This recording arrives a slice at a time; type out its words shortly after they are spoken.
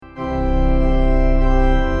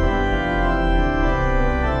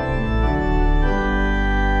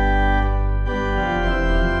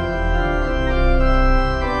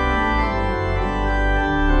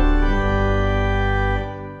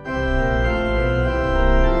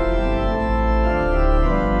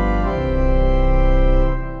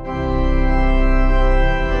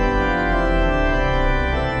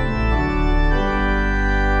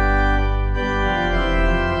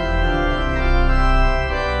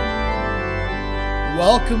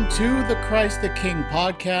Welcome to the Christ the King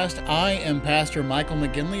podcast. I am Pastor Michael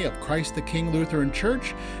McGinley of Christ the King Lutheran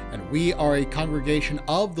Church, and we are a congregation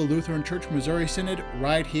of the Lutheran Church Missouri Synod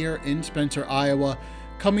right here in Spencer, Iowa,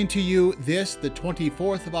 coming to you the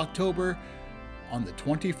 24th of October on the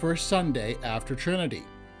 21st Sunday after Trinity.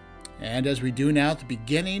 And as we do now at the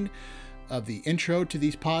beginning of the intro to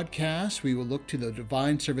these podcasts, we will look to the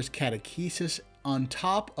Divine Service Catechesis on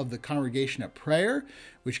top of the Congregation at Prayer,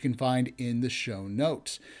 which you can find in the show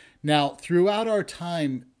notes. Now, throughout our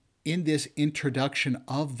time in this introduction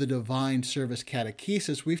of the Divine Service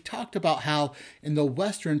Catechesis, we've talked about how in the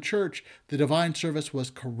Western Church, the Divine Service was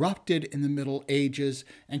corrupted in the Middle Ages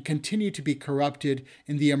and continued to be corrupted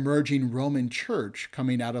in the emerging Roman Church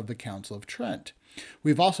coming out of the Council of Trent.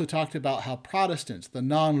 We've also talked about how Protestants, the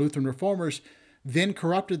non-Lutheran reformers, then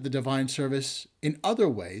corrupted the divine service in other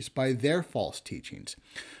ways by their false teachings.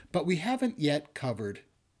 But we haven't yet covered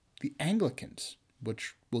the Anglicans,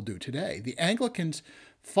 which we'll do today. The Anglicans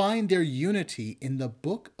find their unity in the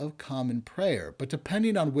Book of Common Prayer, but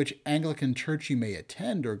depending on which Anglican church you may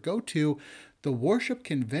attend or go to, the worship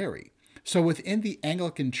can vary. So within the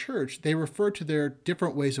Anglican Church, they refer to their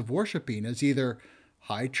different ways of worshiping as either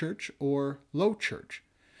high church or low church.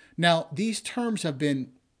 Now, these terms have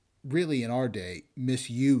been really in our day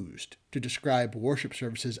misused to describe worship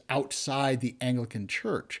services outside the Anglican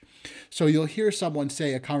Church. So you'll hear someone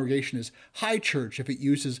say a congregation is high church if it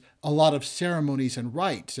uses a lot of ceremonies and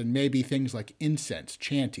rites and maybe things like incense,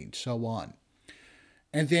 chanting, so on.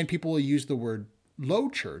 And then people will use the word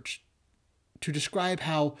low church to describe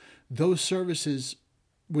how those services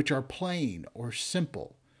which are plain or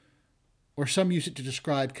simple, or some use it to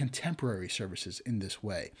describe contemporary services in this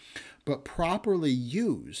way. But properly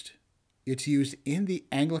used, it's used in the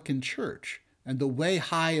Anglican Church. And the way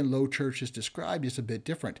high and low church is described is a bit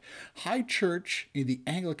different. High church in the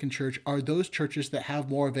Anglican Church are those churches that have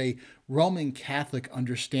more of a Roman Catholic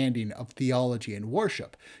understanding of theology and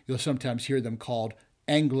worship. You'll sometimes hear them called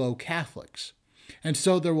Anglo-Catholics. And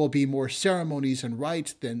so there will be more ceremonies and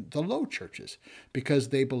rites than the low churches, because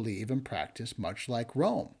they believe and practice much like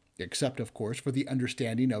Rome, except, of course, for the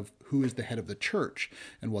understanding of who is the head of the church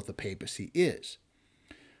and what the papacy is.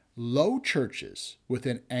 Low churches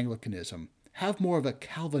within Anglicanism have more of a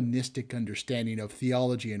Calvinistic understanding of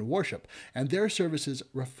theology and worship, and their services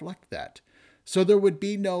reflect that. So there would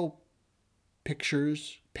be no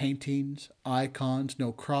pictures, paintings, icons,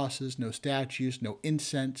 no crosses, no statues, no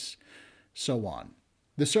incense, so on.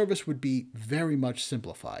 The service would be very much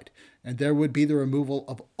simplified, and there would be the removal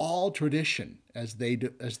of all tradition, as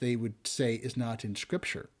they would say is not in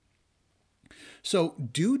Scripture. So,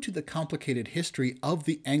 due to the complicated history of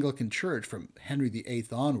the Anglican Church from Henry VIII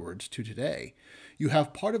onwards to today, you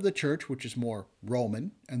have part of the church which is more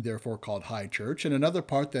Roman and therefore called High Church, and another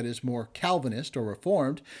part that is more Calvinist or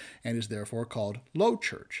Reformed and is therefore called Low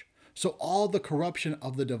Church. So all the corruption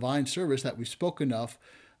of the divine service that we've spoken of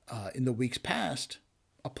in the weeks past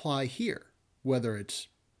apply here, whether it's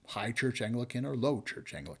High Church Anglican or Low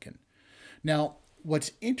Church Anglican. Now,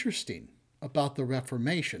 what's interesting about the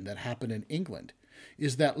Reformation that happened in England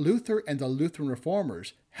is that Luther and the Lutheran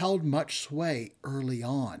reformers held much sway early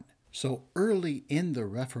on. So early in the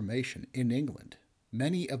Reformation in England,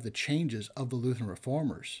 many of the changes of the Lutheran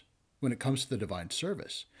reformers, when it comes to the divine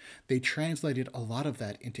service, they translated a lot of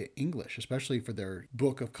that into English, especially for their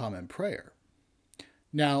Book of Common Prayer.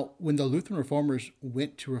 Now, when the Lutheran reformers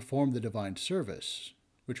went to reform the divine service,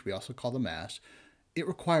 which we also call the Mass, it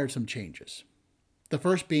required some changes. The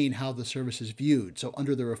first being how the service is viewed. So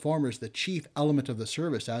under the reformers, the chief element of the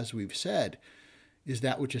service, as we've said, is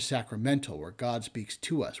that which is sacramental, where God speaks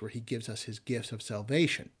to us, where he gives us his gifts of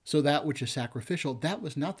salvation. So that which is sacrificial, that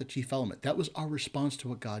was not the chief element. That was our response to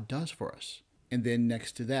what God does for us. And then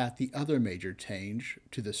next to that, the other major change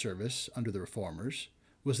to the service under the reformers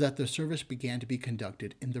was that the service began to be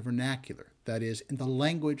conducted in the vernacular, that is, in the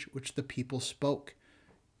language which the people spoke.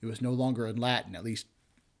 It was no longer in Latin, at least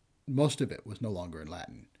most of it was no longer in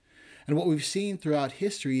Latin. And what we've seen throughout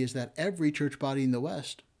history is that every church body in the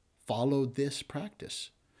West followed this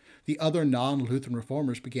practice. The other non-Lutheran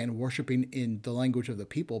reformers began worshiping in the language of the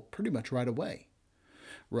people pretty much right away.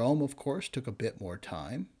 Rome, of course, took a bit more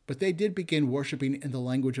time, but they did begin worshiping in the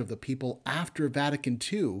language of the people after Vatican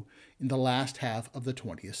II in the last half of the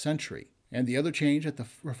 20th century. And the other change that the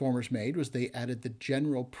reformers made was they added the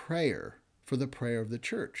general prayer for the prayer of the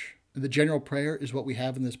church. And the general prayer is what we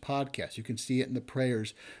have in this podcast. You can see it in the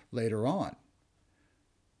prayers later on.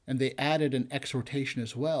 And they added an exhortation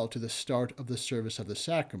as well to the start of the service of the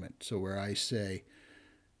sacrament. So where I say,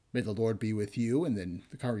 "May the Lord be with you," and then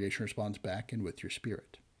the congregation responds back, "and with your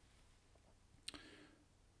spirit."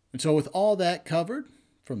 And so with all that covered,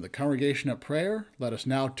 from the Congregation of Prayer, let us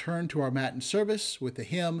now turn to our Matin service with the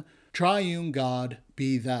hymn, Triune God,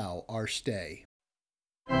 Be Thou Our Stay.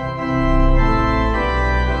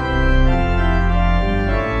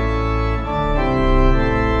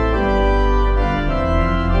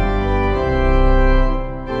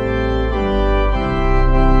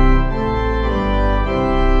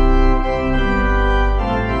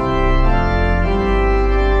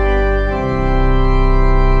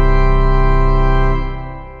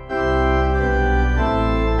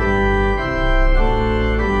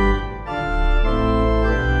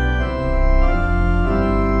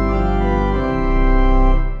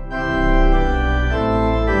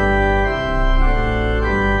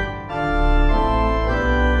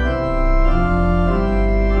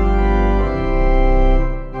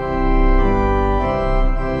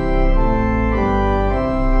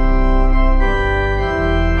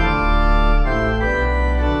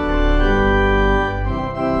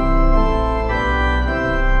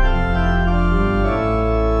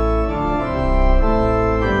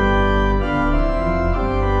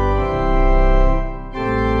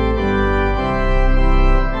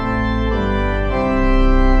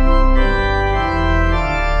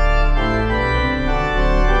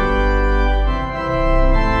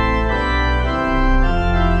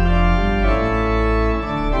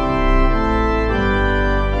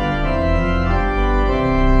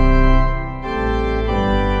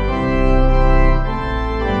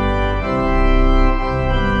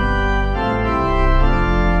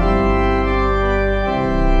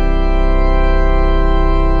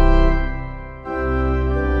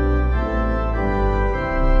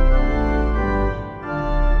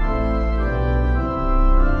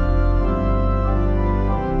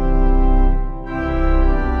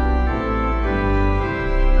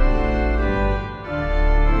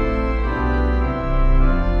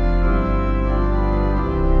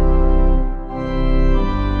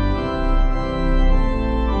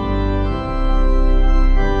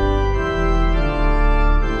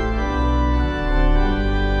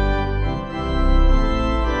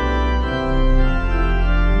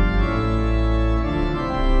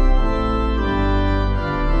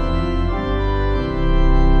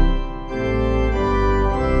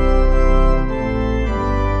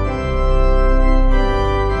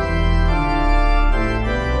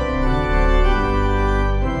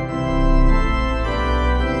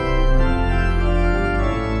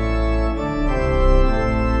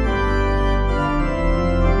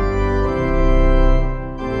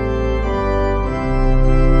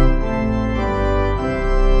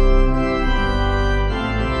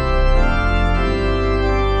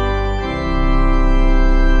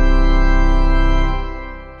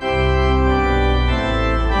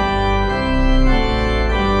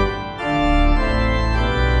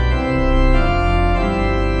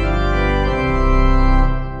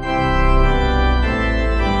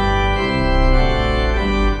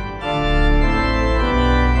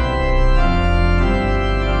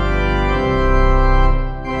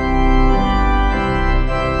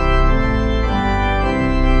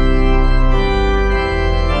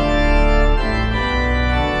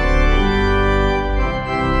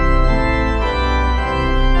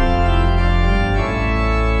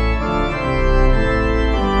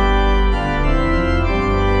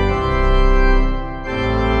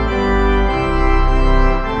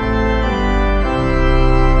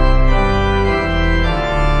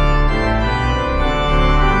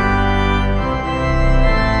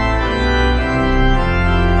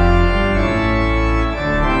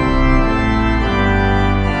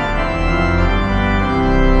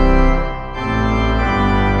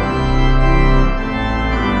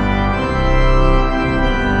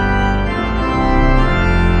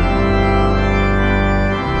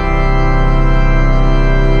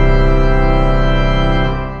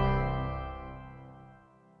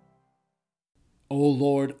 O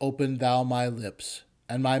Lord, open thou my lips,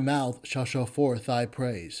 and my mouth shall show forth thy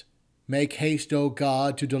praise. Make haste, O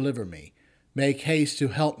God, to deliver me. Make haste to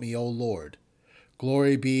help me, O Lord.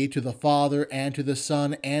 Glory be to the Father, and to the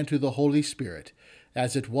Son, and to the Holy Spirit,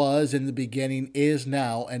 as it was in the beginning, is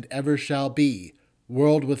now, and ever shall be,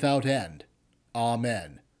 world without end.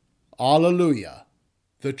 Amen. Alleluia.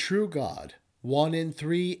 The true God, one in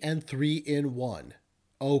three and three in one.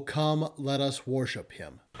 O come, let us worship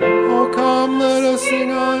him. O come, let us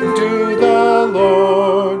sing unto the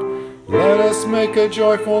Lord. Let us make a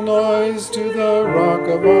joyful noise to the rock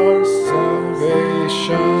of our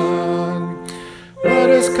salvation. Let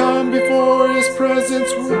us come before his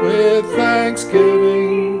presence with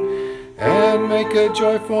thanksgiving, and make a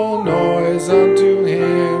joyful noise unto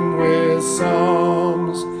him with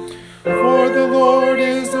psalms.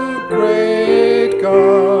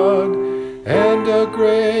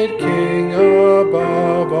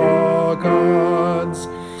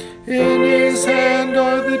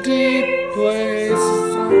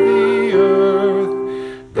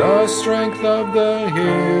 The strength of the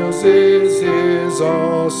hills is his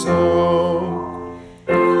also.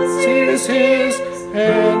 Sea is his,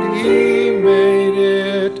 and he made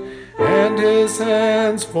it, and his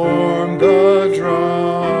hands formed the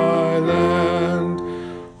dry land.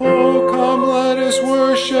 Oh, come, let us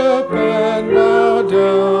worship and bow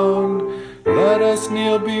down. Let us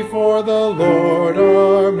kneel before the Lord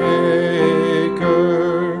our Maker.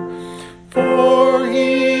 For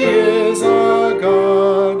he is our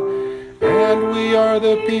God, and we are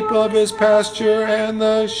the people of his pasture and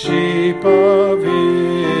the sheep of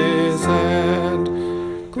his hand.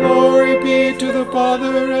 Glory be to the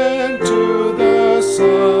Father and to the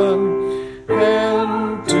Son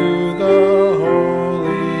and to the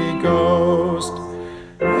Holy Ghost,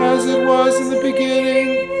 as it was in the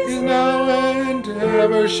beginning, is now, and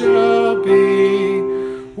ever shall be,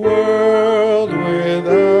 world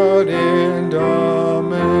without end. Amen.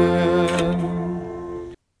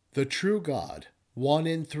 The true God, one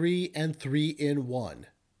in three and three in one.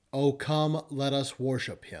 O come, let us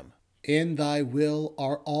worship him. In thy will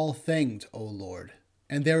are all things, O Lord,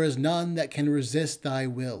 and there is none that can resist thy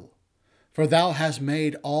will. For thou hast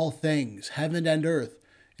made all things, heaven and earth,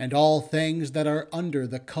 and all things that are under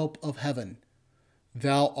the cope of heaven.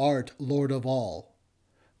 Thou art Lord of all.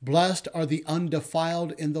 Blessed are the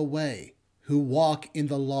undefiled in the way, who walk in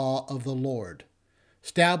the law of the Lord.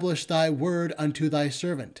 Stablish thy word unto thy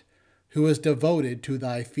servant, who is devoted to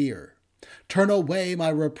thy fear. Turn away my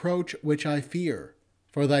reproach which I fear,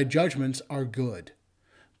 for thy judgments are good.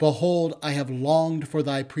 Behold, I have longed for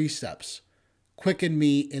thy precepts. Quicken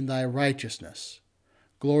me in thy righteousness.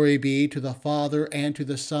 Glory be to the Father, and to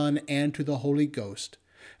the Son, and to the Holy Ghost,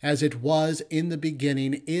 as it was in the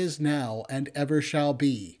beginning, is now, and ever shall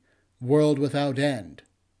be, world without end.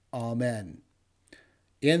 Amen.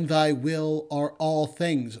 In thy will are all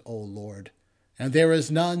things, O Lord, and there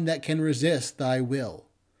is none that can resist thy will.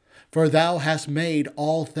 For thou hast made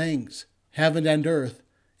all things, heaven and earth,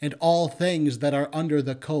 and all things that are under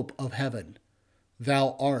the cope of heaven.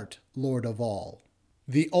 Thou art Lord of all.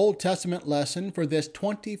 The Old Testament lesson for this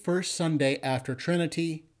 21st Sunday after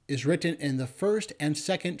Trinity is written in the first and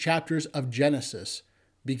second chapters of Genesis,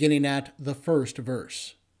 beginning at the first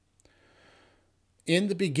verse. In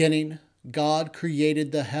the beginning, God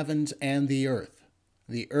created the heavens and the earth.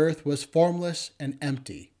 The earth was formless and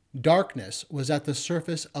empty. Darkness was at the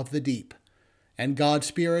surface of the deep, and God's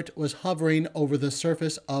Spirit was hovering over the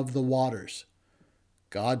surface of the waters.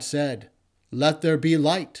 God said, "Let there be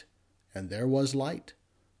light," and there was light.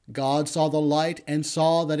 God saw the light and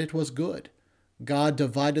saw that it was good. God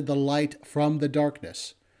divided the light from the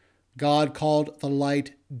darkness. God called the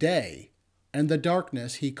light day, and the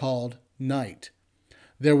darkness he called night.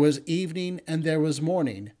 There was evening and there was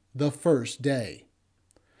morning, the first day.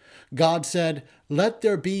 God said, "Let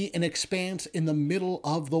there be an expanse in the middle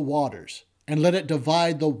of the waters, and let it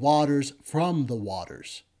divide the waters from the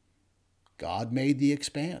waters." God made the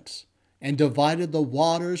expanse, and divided the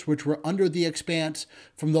waters which were under the expanse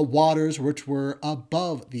from the waters which were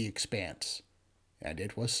above the expanse. And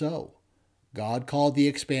it was so. God called the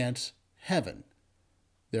expanse heaven.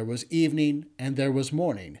 There was evening and there was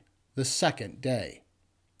morning, the second day.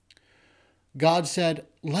 God said,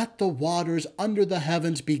 "Let the waters under the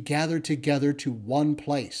heavens be gathered together to one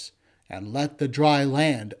place, and let the dry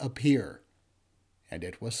land appear." And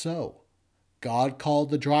it was so. God called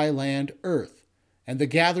the dry land earth, and the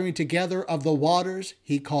gathering together of the waters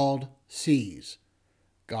he called seas.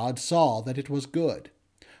 God saw that it was good.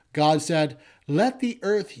 God said, "Let the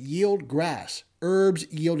earth yield grass, herbs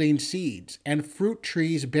yielding seeds, and fruit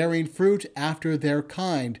trees bearing fruit after their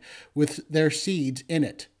kind, with their seeds in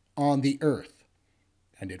it, on the earth."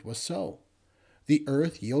 And it was so. The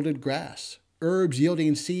earth yielded grass, herbs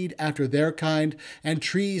yielding seed after their kind, and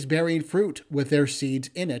trees bearing fruit with their seeds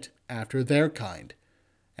in it after their kind.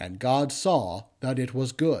 And God saw that it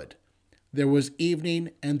was good. There was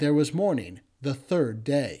evening and there was morning, the third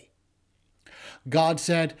day. God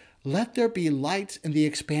said, "Let there be lights in the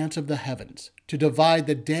expanse of the heavens, to divide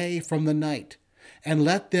the day from the night, and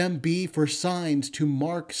let them be for signs to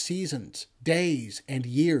mark seasons, days, and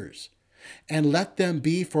years. And let them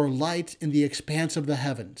be for lights in the expanse of the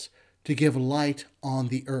heavens, to give light on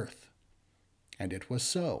the earth." And it was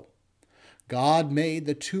so. God made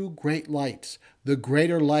the two great lights, the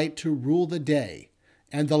greater light to rule the day,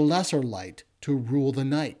 and the lesser light to rule the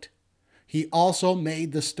night. He also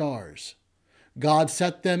made the stars. God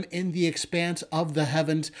set them in the expanse of the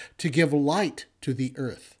heavens to give light to the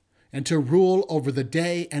earth, and to rule over the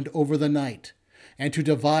day and over the night, and to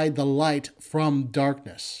divide the light from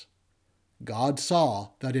darkness. God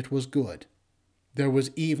saw that it was good. There was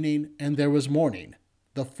evening and there was morning,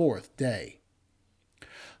 the fourth day.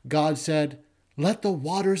 God said, "Let the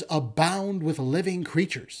waters abound with living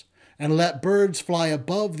creatures, and let birds fly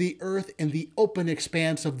above the earth in the open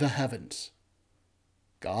expanse of the heavens."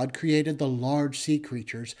 God created the large sea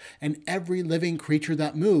creatures and every living creature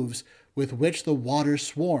that moves, with which the waters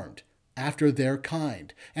swarmed, after their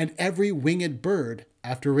kind, and every winged bird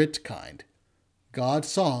after its kind. God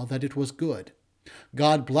saw that it was good.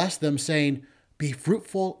 God blessed them, saying, "Be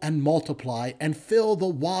fruitful and multiply, and fill the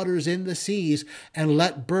waters in the seas, and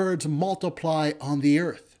let birds multiply on the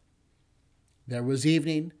earth." There was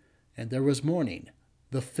evening, and there was morning,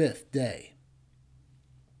 the fifth day.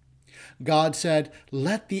 God said,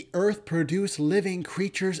 "Let the earth produce living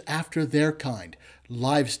creatures after their kind,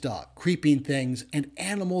 livestock, creeping things, and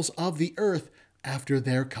animals of the earth after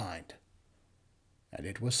their kind." And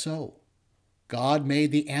it was so. God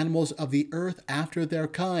made the animals of the earth after their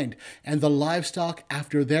kind, and the livestock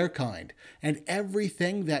after their kind, and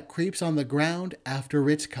everything that creeps on the ground after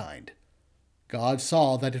its kind. God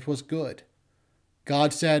saw that it was good.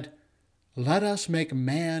 God said, "Let us make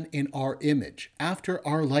man in our image, after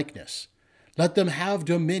our likeness. Let them have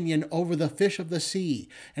dominion over the fish of the sea,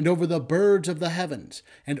 and over the birds of the heavens,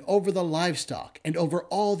 and over the livestock, and over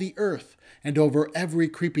all the earth, and over every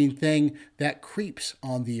creeping thing that creeps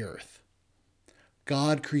on the earth."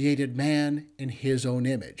 God created man in his own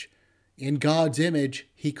image. In God's image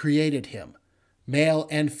he created him. Male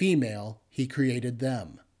and female he created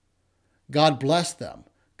them. God blessed them.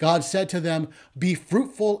 God said to them, "Be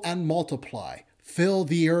fruitful and multiply, fill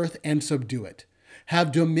the earth and subdue it.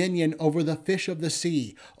 Have dominion over the fish of the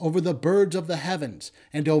sea, over the birds of the heavens,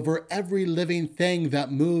 and over every living thing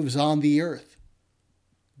that moves on the earth."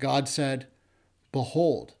 God said,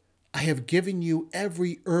 "Behold, I have given you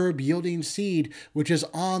every herb yielding seed which is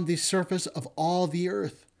on the surface of all the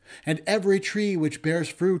earth, and every tree which bears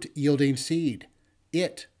fruit yielding seed.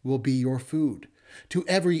 It will be your food. To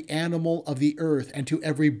every animal of the earth, and to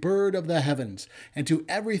every bird of the heavens, and to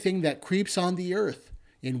everything that creeps on the earth,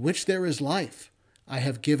 in which there is life, I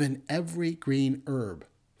have given every green herb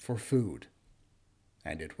for food."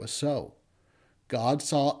 And it was so. God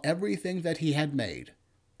saw everything that he had made,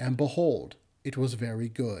 and behold, it was very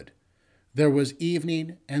good. There was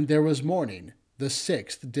evening, and there was morning, the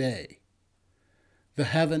sixth day. The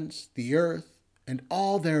heavens, the earth, and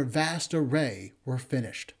all their vast array were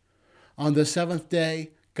finished. On the seventh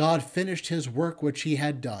day, God finished his work which he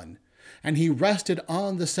had done, and he rested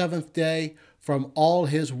on the seventh day from all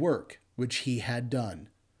his work which he had done.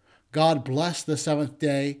 God blessed the seventh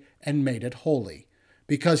day and made it holy,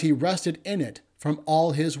 because he rested in it from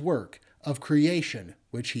all his work of creation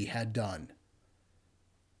which he had done.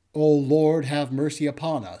 O Lord, have mercy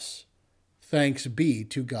upon us. Thanks be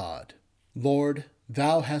to God. Lord,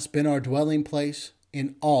 thou hast been our dwelling place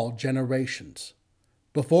in all generations.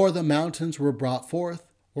 Before the mountains were brought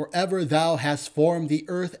forth, or ever thou hast formed the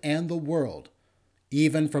earth and the world,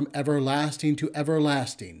 even from everlasting to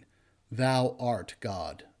everlasting, thou art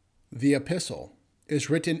God. The epistle is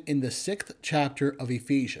written in the 6th chapter of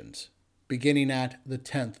Ephesians, beginning at the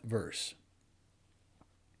 10th verse.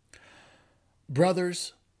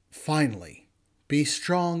 Brothers, finally, be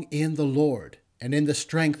strong in the Lord and in the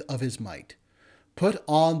strength of his might. Put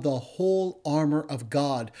on the whole armor of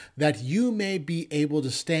God, that you may be able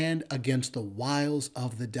to stand against the wiles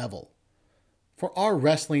of the devil. For our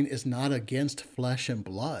wrestling is not against flesh and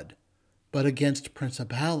blood, but against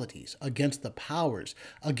principalities, against the powers,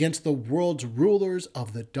 against the world's rulers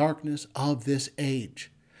of the darkness of this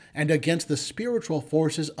age, and against the spiritual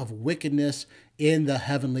forces of wickedness in the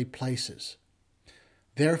heavenly places.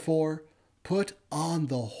 Therefore, put on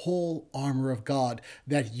the whole armor of God,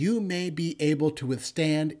 that you may be able to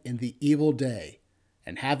withstand in the evil day,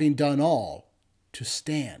 and having done all, to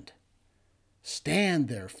stand. Stand,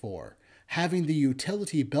 therefore, having the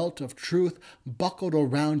utility belt of truth buckled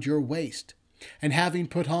around your waist, and having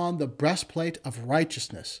put on the breastplate of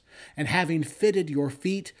righteousness, and having fitted your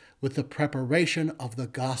feet with the preparation of the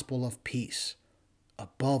gospel of peace.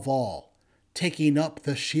 Above all, taking up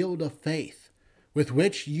the shield of faith, with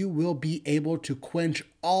which you will be able to quench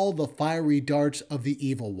all the fiery darts of the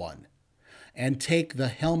evil one, and take the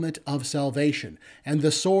helmet of salvation and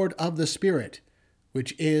the sword of the Spirit,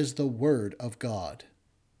 which is the word of God.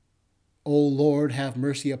 O Lord, have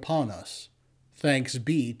mercy upon us. Thanks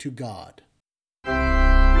be to God.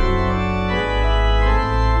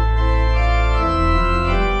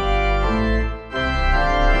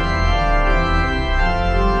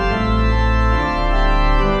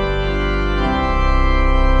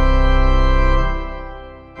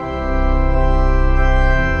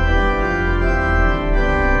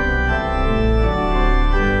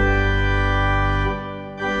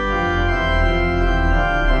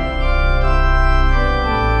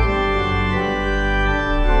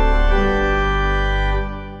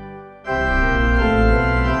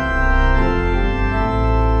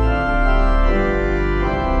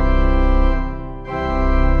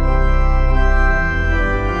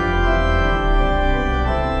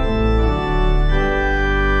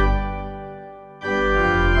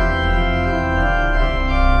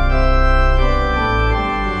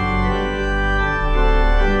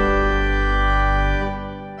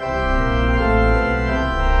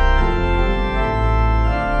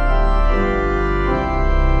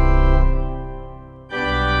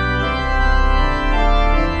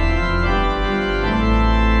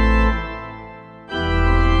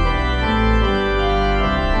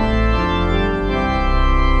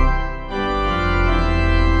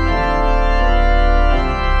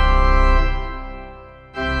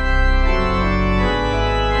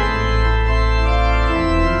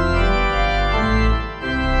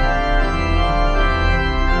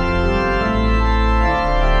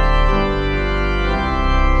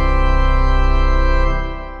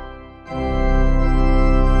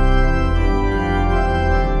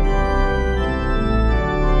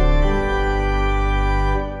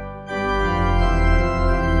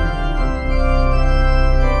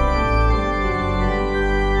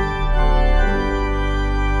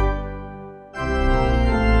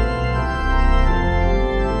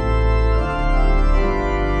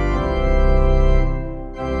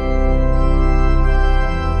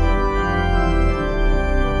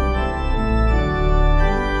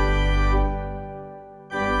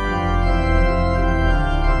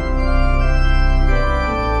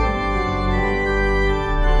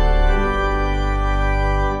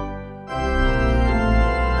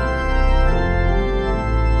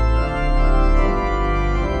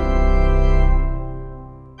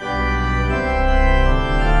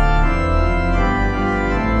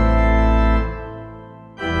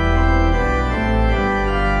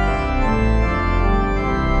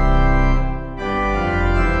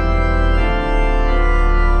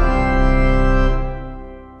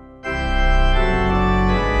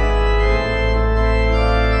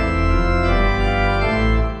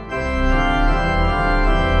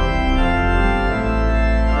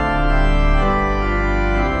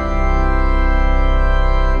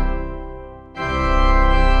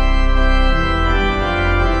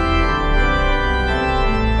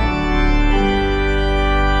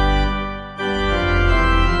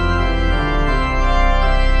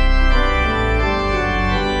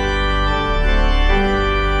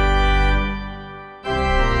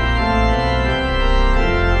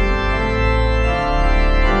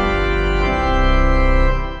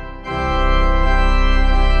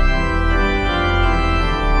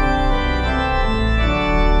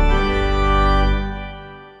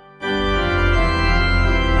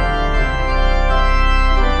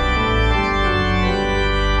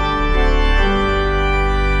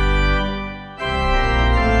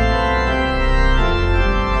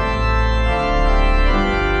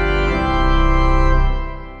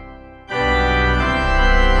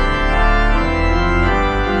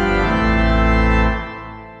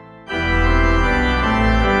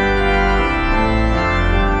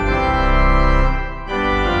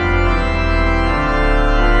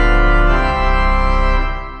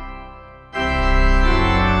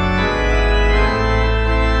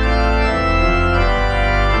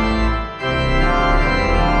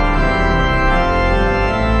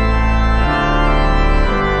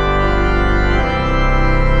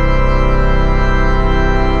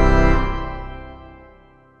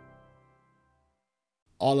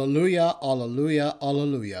 Alleluia, alleluia,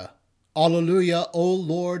 alleluia. Alleluia, O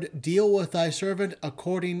Lord, deal with thy servant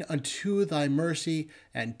according unto thy mercy,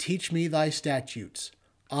 and teach me thy statutes.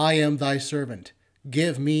 I am thy servant.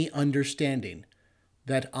 Give me understanding,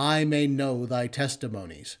 that I may know thy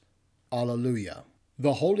testimonies. Alleluia.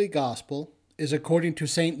 The Holy Gospel is according to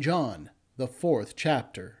St. John, the 4th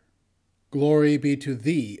chapter. Glory be to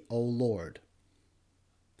thee, O Lord.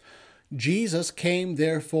 Jesus came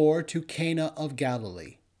therefore to Cana of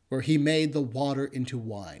Galilee, where he made the water into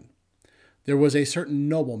wine. There was a certain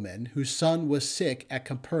nobleman whose son was sick at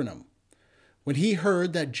Capernaum. When he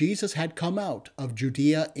heard that Jesus had come out of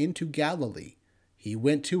Judea into Galilee, he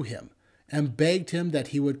went to him and begged him that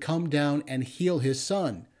he would come down and heal his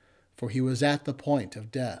son, for he was at the point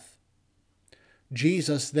of death.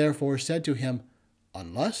 Jesus therefore said to him,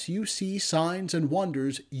 "Unless you see signs and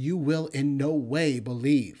wonders, you will in no way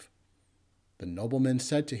believe." The nobleman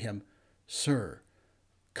said to him, "Sir,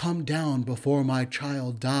 come down before my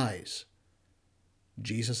child dies."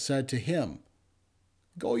 Jesus said to him,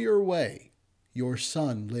 "Go your way, your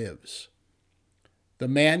son lives." The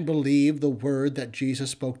man believed the word that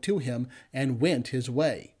Jesus spoke to him and went his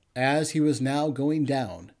way. As he was now going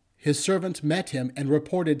down, his servants met him and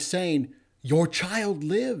reported, saying, "Your child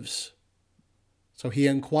lives." So he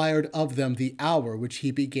inquired of them the hour which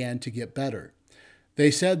he began to get better. They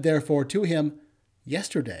said therefore to him,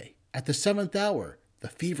 "Yesterday, at the 7th hour, the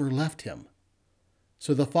fever left him."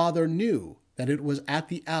 So the father knew that it was at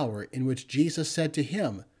the hour in which Jesus said to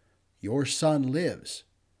him, "Your son lives."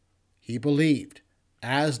 He believed,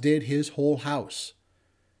 as did his whole house.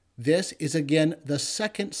 This is again the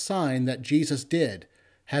second sign that Jesus did,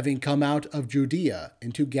 having come out of Judea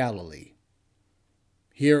into Galilee.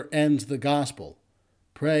 Here ends the Gospel.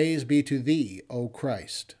 Praise be to thee, O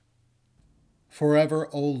Christ. Forever,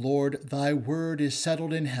 O Lord, thy word is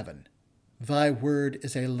settled in heaven. Thy word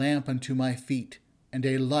is a lamp unto my feet, and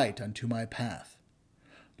a light unto my path.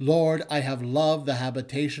 Lord, I have loved the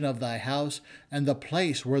habitation of thy house, and the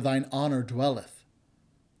place where thine honor dwelleth.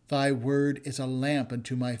 Thy word is a lamp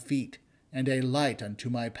unto my feet, and a light unto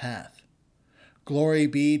my path. Glory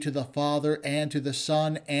be to the Father, and to the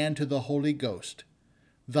Son, and to the Holy Ghost.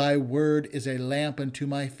 Thy word is a lamp unto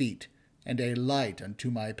my feet, and a light unto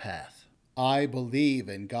my path. I believe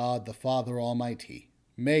in God the Father Almighty,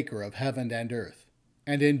 maker of heaven and earth,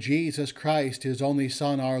 and in Jesus Christ, his only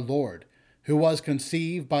Son, our Lord, who was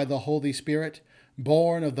conceived by the Holy Spirit,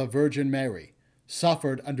 born of the Virgin Mary,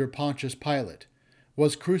 suffered under Pontius Pilate,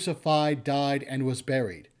 was crucified, died, and was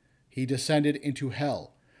buried. He descended into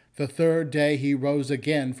hell. The third day he rose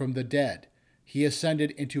again from the dead. He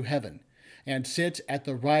ascended into heaven, and sits at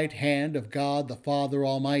the right hand of God the Father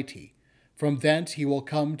Almighty. From thence he will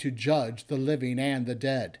come to judge the living and the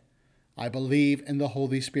dead. I believe in the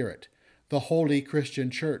Holy Spirit, the holy Christian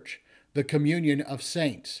Church, the communion of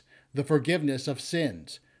saints, the forgiveness of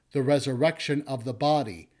sins, the resurrection of the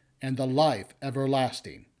body, and the life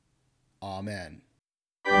everlasting. Amen.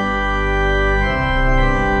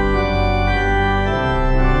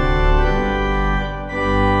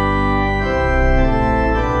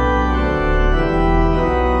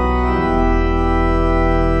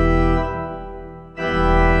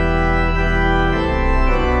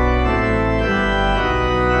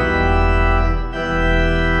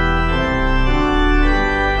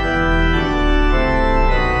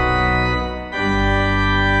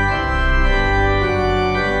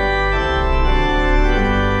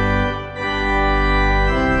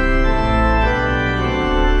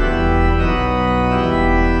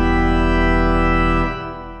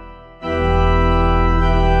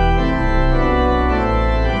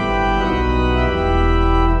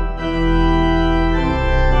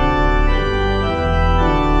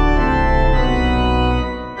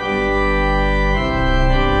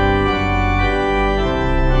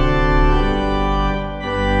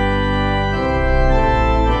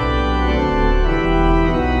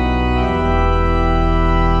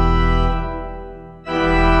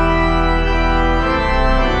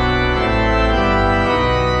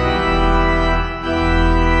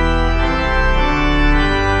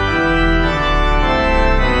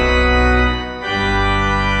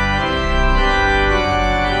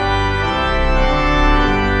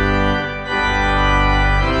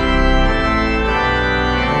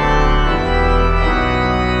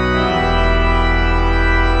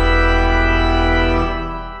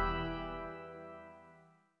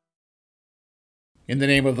 In the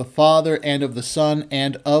name of the Father, and of the Son,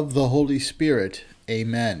 and of the Holy Spirit.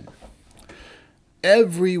 Amen.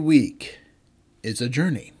 Every week is a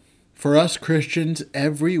journey. For us Christians,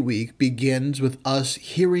 every week begins with us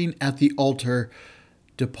hearing at the altar,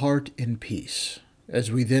 "Depart in peace." as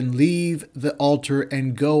we then leave the altar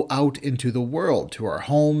and go out into the world, to our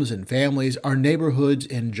homes and families, our neighborhoods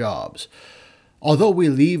and jobs. Although we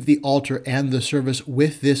leave the altar and the service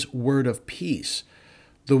with this word of peace,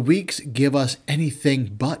 the weeks give us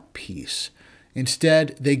anything but peace.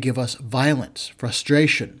 Instead, they give us violence,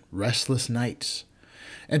 frustration, restless nights.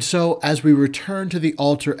 And so, as we return to the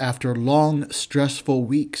altar after long, stressful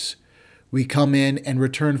weeks, we come in and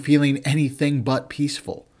return feeling anything but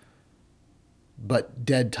peaceful, but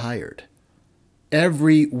dead tired.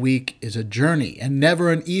 Every week is a journey, and never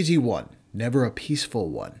an easy one, never a peaceful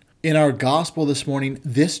one. In our gospel this morning,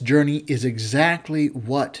 this journey is exactly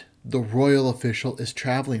what the royal official is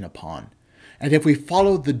traveling upon. And if we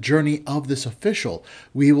follow the journey of this official,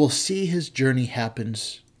 we will see his journey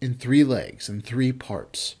happens in 3 legs, in 3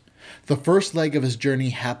 parts. The first leg of his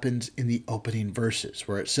journey happens in the opening verses,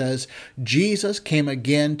 where it says, Jesus came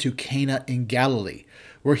again to Cana in Galilee,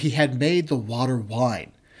 where he had made the water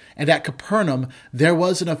wine. And at Capernaum there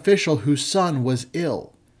was an official whose son was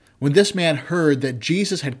ill. When this man heard that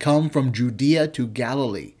Jesus had come from Judea to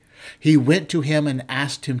Galilee, he went to him and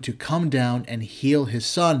asked him to come down and heal his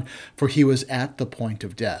son, for he was at the point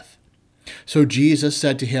of death. So Jesus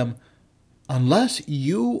said to him, "Unless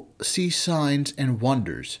you see signs and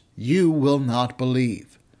wonders, you will not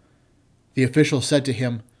believe." The official said to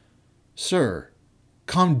him, "Sir,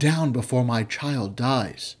 come down before my child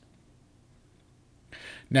dies."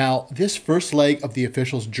 Now, this first leg of the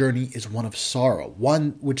official's journey is one of sorrow,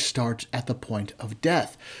 one which starts at the point of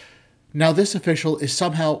death. Now, this official is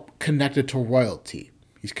somehow connected to royalty.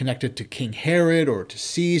 He's connected to King Herod or to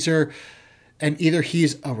Caesar, and either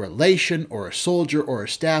he's a relation or a soldier or a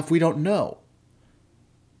staff, we don't know.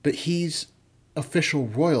 But he's official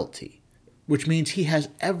royalty, which means he has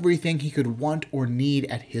everything he could want or need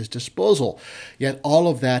at his disposal. Yet all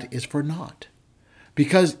of that is for naught.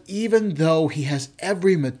 Because even though he has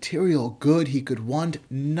every material good he could want,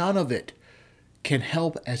 none of it can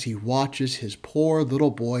help as he watches his poor little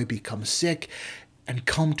boy become sick and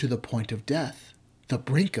come to the point of death, the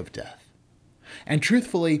brink of death. And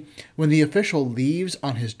truthfully, when the official leaves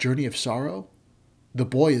on his journey of sorrow, the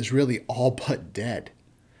boy is really all but dead,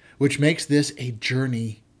 which makes this a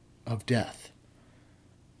journey of death.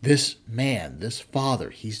 This man, this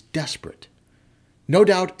father, he's desperate. No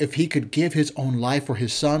doubt if he could give his own life for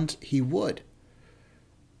his sons, he would.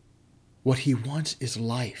 What he wants is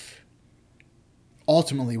life.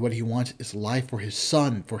 Ultimately, what he wants is life for his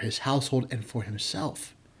son, for his household, and for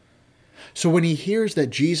himself. So when he hears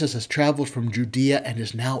that Jesus has traveled from Judea and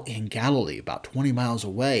is now in Galilee, about 20 miles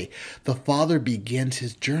away, the father begins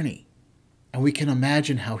his journey. And we can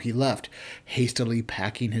imagine how he left, hastily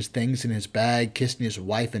packing his things in his bag, kissing his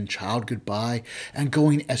wife and child goodbye, and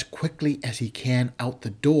going as quickly as he can out the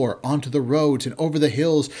door, onto the roads and over the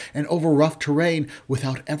hills and over rough terrain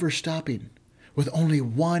without ever stopping, with only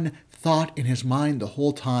one thought in his mind the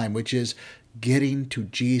whole time, which is getting to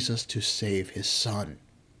Jesus to save his son.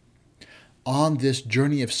 On this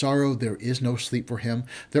journey of sorrow, there is no sleep for him.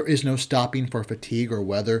 There is no stopping for fatigue or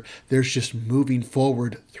weather. There's just moving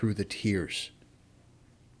forward through the tears.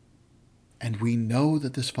 And we know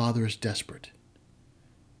that this father is desperate.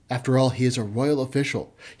 After all, he is a royal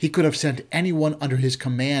official. He could have sent anyone under his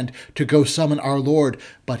command to go summon our Lord,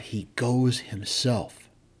 but he goes himself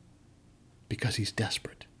because he's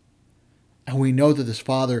desperate. And we know that this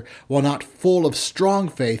father, while not full of strong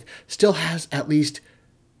faith, still has at least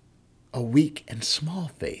a weak and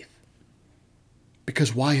small faith.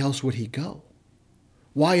 Because why else would he go?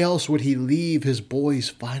 Why else would he leave his boy's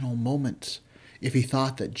final moments if he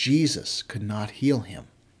thought that Jesus could not heal him?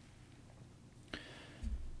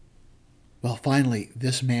 Well, finally,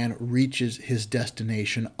 this man reaches his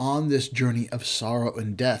destination on this journey of sorrow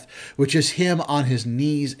and death, which is him on his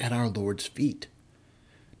knees at our Lord's feet.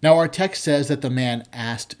 Now, our text says that the man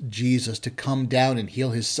asked Jesus to come down and heal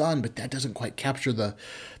his son, but that doesn't quite capture the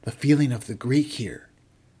feeling of the Greek here.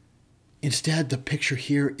 Instead, the picture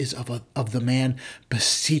here is of the man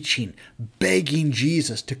beseeching, begging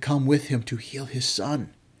Jesus to come with him to heal his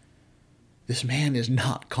son. This man is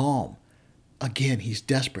not calm. Again, he's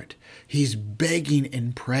desperate. He's begging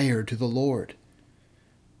in prayer to the Lord.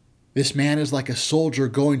 This man is like a soldier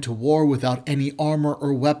going to war without any armor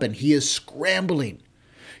or weapon. He is scrambling.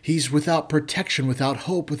 He's without protection, without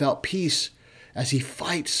hope, without peace, as he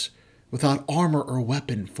fights without armor or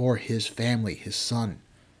weapon for his family, his son.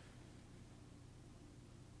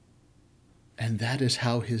 And that is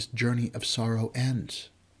how his journey of sorrow ends,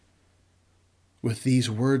 with these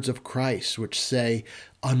words of Christ which say,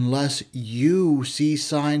 "Unless you see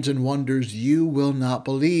signs and wonders, you will not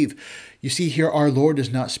believe." You see, here our Lord is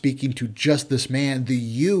not speaking to just this man. The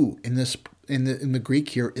 "you" in in the Greek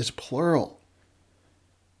here is plural.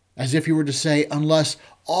 As if you were to say, unless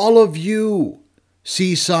all of you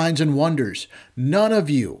see signs and wonders, none of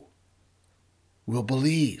you will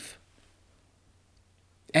believe.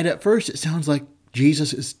 And at first it sounds like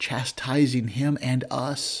Jesus is chastising him and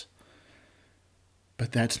us.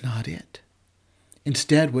 But that's not it.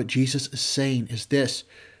 Instead, what Jesus is saying is this: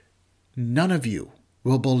 none of you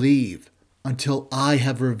will believe until I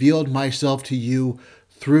have revealed myself to you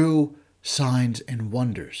through signs and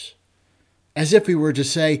wonders. As if we were to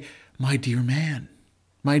say, my dear man,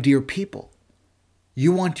 my dear people,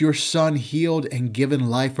 you want your son healed and given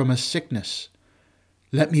life from a sickness.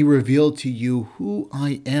 Let me reveal to you who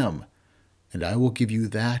I am, and I will give you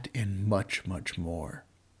that and much, much more.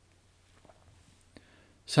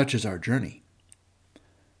 Such is our journey,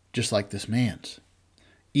 just like this man's.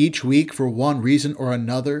 Each week, for one reason or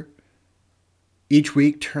another, each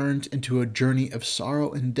week turns into a journey of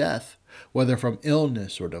sorrow and death, whether from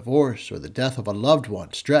illness or divorce or the death of a loved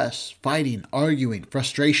one, stress, fighting, arguing,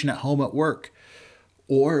 frustration at home, at work,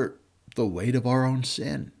 or the weight of our own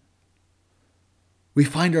sin. We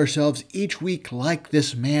find ourselves each week like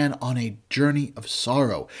this man on a journey of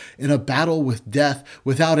sorrow, in a battle with death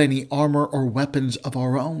without any armor or weapons of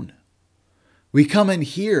our own. We come in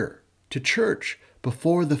here to church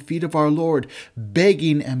before the feet of our Lord,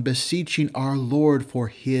 begging and beseeching our Lord for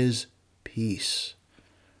his peace,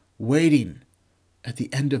 waiting at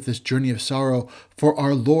the end of this journey of sorrow for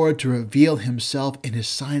our Lord to reveal himself in his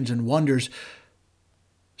signs and wonders,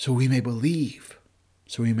 so we may believe,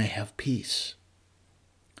 so we may have peace.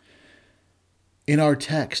 In our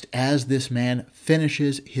text, as this man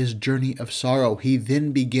finishes his journey of sorrow, he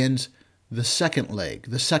then begins the second leg,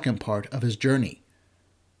 the second part of his journey.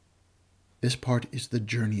 This part is the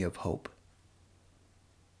journey of hope.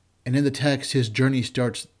 And in the text, his journey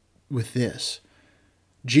starts with this.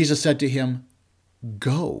 Jesus said to him,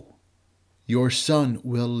 "Go, your son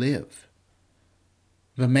will live."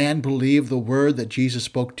 The man believed the word that Jesus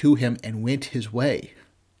spoke to him and went his way.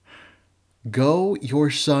 Go, your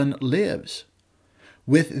son lives.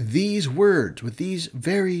 With these words, with these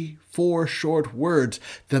very 4 short words,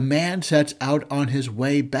 the man sets out on his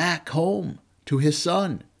way back home to his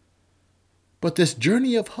son. But this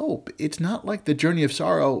journey of hope, it's not like the journey of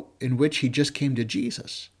sorrow in which he just came to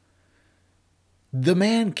Jesus. The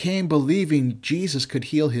man came believing Jesus could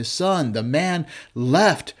heal his son. The man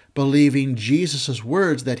left believing Jesus'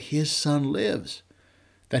 words that his son lives,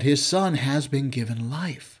 that his son has been given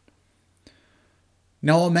life.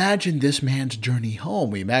 Now imagine this man's journey home.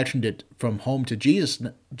 We imagined it from home to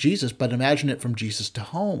Jesus, but imagine it from Jesus to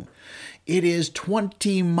home. It is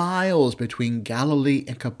 20 miles between Galilee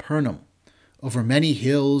and Capernaum, over many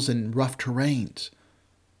hills and rough terrains.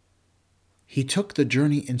 He took the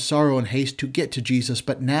journey in sorrow and haste to get to Jesus,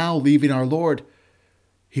 but now, leaving our Lord,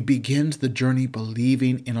 he begins the journey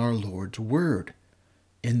believing in our Lord's word,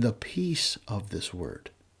 in the peace of this word.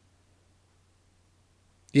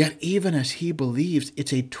 Yet even as he believes,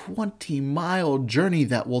 it's a 20-mile journey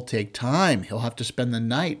that will take time. He'll have to spend the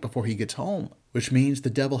night before he gets home, which means the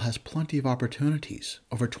devil has plenty of opportunities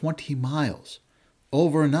over 20 miles,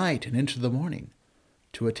 overnight and into the morning,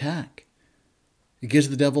 to attack. It gives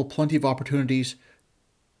the devil plenty of opportunities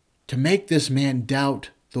to make this man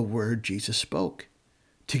doubt the word Jesus spoke,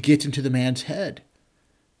 to get into the man's head.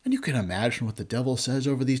 And you can imagine what the devil says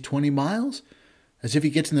over these 20 miles. As if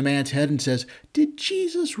he gets in the man's head and says, "Did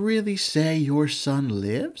Jesus really say your son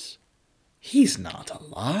lives? He's not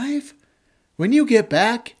alive. When you get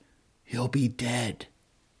back, he'll be dead."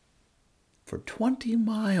 For 20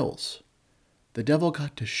 miles, the devil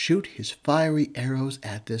got to shoot his fiery arrows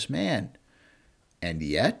at this man. And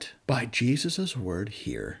yet, by Jesus' word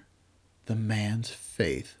here, the man's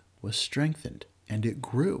faith was strengthened and it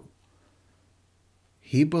grew.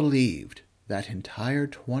 He believed that entire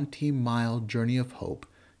 20-mile journey of hope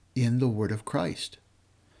in the word of Christ.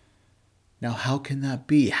 Now, how can that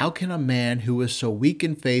be? How can a man who was so weak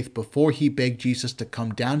in faith before he begged Jesus to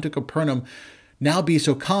come down to Capernaum now be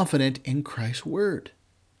so confident in Christ's word?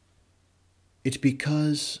 It's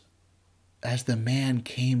because as the man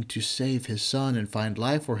came to save his son and find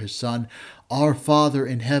life for his son, our Father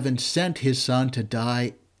in heaven sent his son to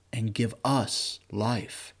die and give us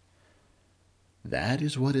life. That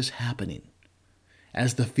is what is happening.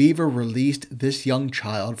 As the fever released this young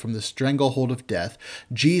child from the stranglehold of death,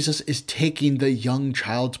 Jesus is taking the young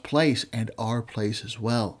child's place and our place as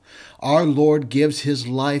well. Our Lord gives his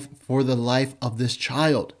life for the life of this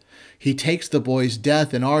child. He takes the boy's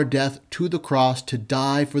death and our death to the cross to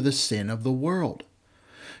die for the sin of the world.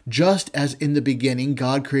 Just as in the beginning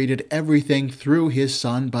God created everything through his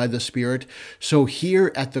Son by the Spirit, so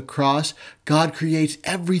here at the cross God creates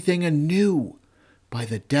everything anew by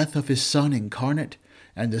the death of his Son incarnate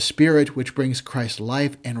and the Spirit which brings Christ's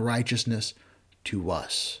life and righteousness to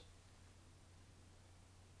us.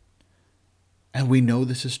 And we know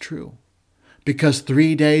this is true, because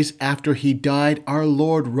 3 days after he died, our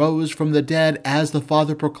Lord rose from the dead as the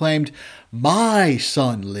Father proclaimed, "My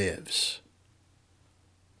Son lives."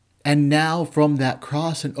 And now from that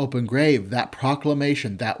cross and open grave, that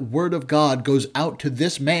proclamation, that word of God goes out to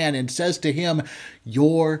this man and says to him,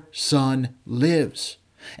 "Your Son lives."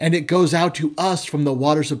 And it goes out to us from the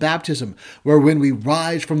waters of baptism, where when we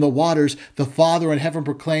rise from the waters, the Father in heaven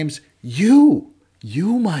proclaims, You,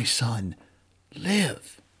 my Son,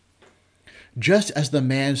 live. Just as the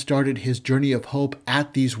man started his journey of hope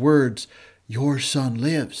at these words, "Your Son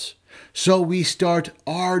lives," so we start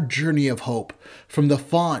our journey of hope from the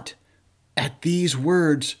font at these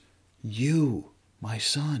words, "You, my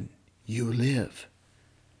Son, you live."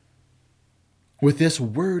 With this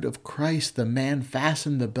word of Christ, the man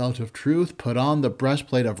fastened the belt of truth, put on the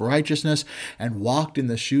breastplate of righteousness, and walked in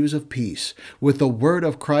the shoes of peace. With the word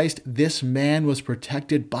of Christ, this man was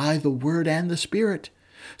protected by the word and the Spirit,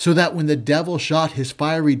 so that when the devil shot his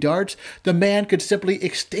fiery darts, the man could simply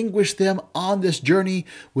extinguish them on this journey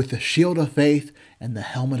with the shield of faith and the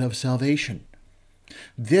helmet of salvation.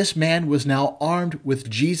 This man was now armed with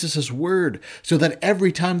Jesus' word, so that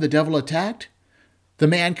every time the devil attacked, the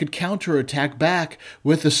man could counterattack back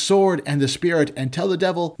with the sword and the Spirit and tell the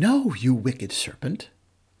devil, "No, you wicked serpent,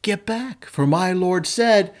 get back, for my Lord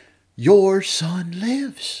said, your Son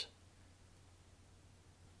lives."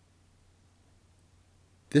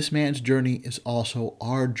 This man's journey is also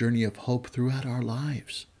our journey of hope throughout our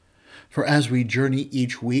lives. For as we journey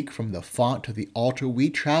each week from the font to the altar, we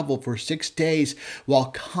travel for 6 days while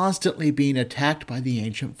constantly being attacked by the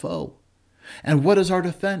ancient foe. And what is our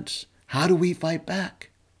defense? How do we fight back?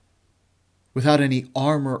 Without any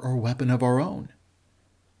armor or weapon of our own.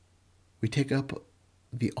 We take up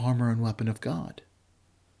the armor and weapon of God.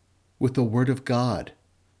 With the word of God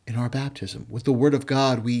in our baptism. With the word of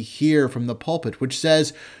God we hear from the pulpit, which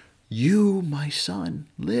says, "You, my Son,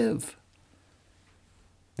 live."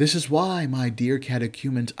 This is why, my dear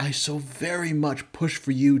catechumens, I so very much push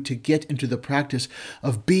for you to get into the practice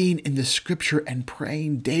of being in the Scripture and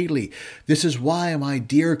praying daily. This is why, my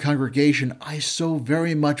dear congregation, I so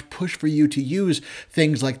very much push for you to use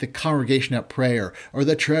things like the Congregation at Prayer or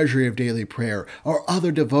the Treasury of Daily Prayer or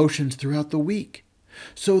other devotions throughout the week,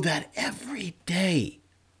 so that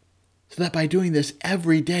by doing this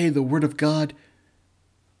every day, the Word of God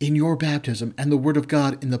in your baptism and the Word of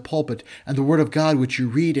God in the pulpit and the Word of God which you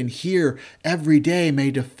read and hear every day may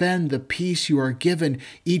defend the peace you are given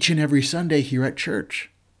each and every Sunday here at church.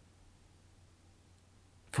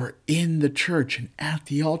 For in the church and at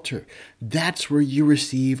the altar, that's where you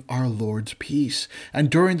receive our Lord's peace. And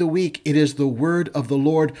during the week, it is the word of the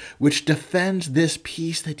Lord which defends this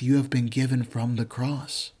peace that you have been given from the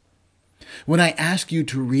cross. When I ask you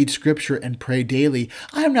to read Scripture and pray daily,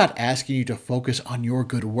 I am not asking you to focus on your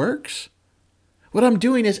good works. What I'm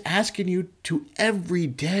doing is asking you to every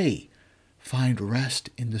day find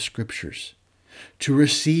rest in the Scriptures, to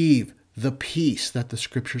receive the peace that the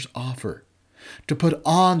Scriptures offer, to put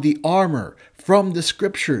on the armor from the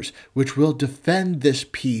Scriptures which will defend this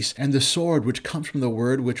peace, and the sword which comes from the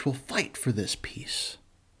Word which will fight for this peace.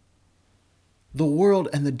 The world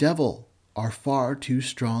and the devil are far too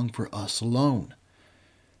strong for us alone.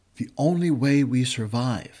 The only way we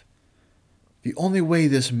survive, the only way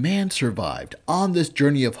this man survived on this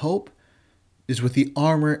journey of hope, is with the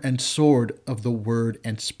armor and sword of the Word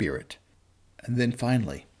and Spirit. And then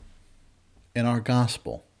finally, in our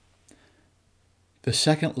gospel, the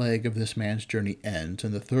second leg of this man's journey ends,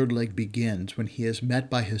 and the third leg begins when he is met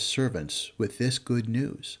by his servants with this good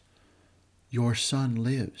news: "Your Son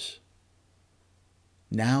lives."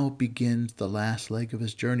 Now begins the last leg of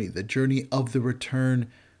his journey, the journey of the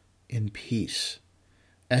return in peace.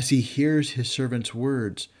 As he hears his servant's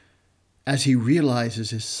words, as he realizes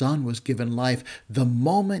his son was given life, the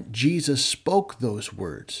moment Jesus spoke those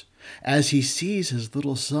words, as he sees his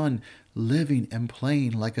little son living and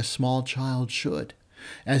playing like a small child should,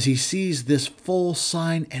 as he sees this full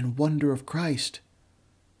sign and wonder of Christ,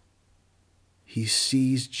 he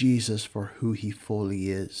sees Jesus for who he fully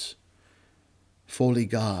is. Fully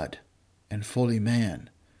God and fully man,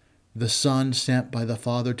 the Son sent by the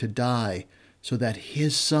Father to die so that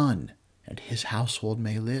his Son and his household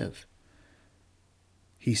may live.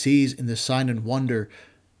 He sees in the sign and wonder,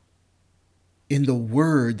 in the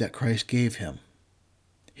word that Christ gave him,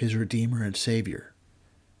 his Redeemer and Savior,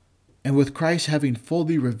 And with Christ having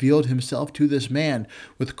fully revealed himself to this man,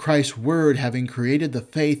 with Christ's word having created the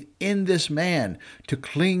faith in this man to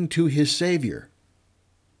cling to his Savior,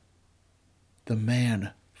 the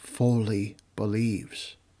man fully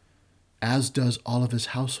believes, as does all of his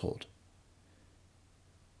household.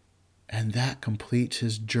 And that completes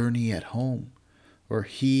his journey at home, where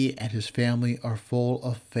he and his family are full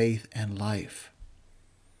of faith and life,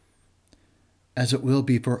 as it will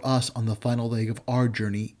be for us on the final leg of our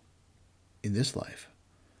journey in this life.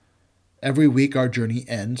 Every week our journey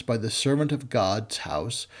ends by the servant of God's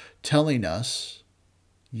house telling us,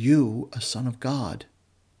 "You, a son of God,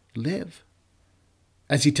 live."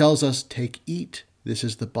 As he tells us, "Take, eat. This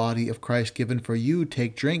is the body of Christ given for you.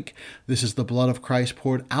 Take, drink. This is the blood of Christ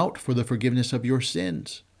poured out for the forgiveness of your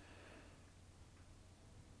sins."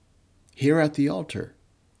 Here at the altar,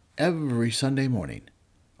 every Sunday morning,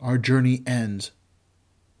 our journey ends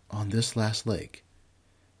on this last leg.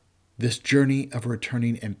 This journey of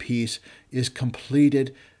returning in peace is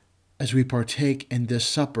completed as we partake in this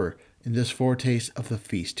supper, in this foretaste of the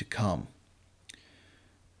feast to come.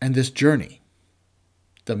 And this journey,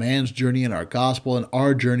 the man's journey in our gospel and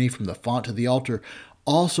our journey from the font to the altar,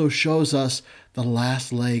 also shows us the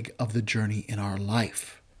last leg of the journey in our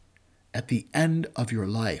life. At the end of your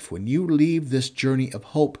life, when you leave this journey of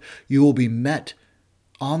hope, you will be met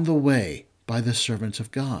on the way by the servants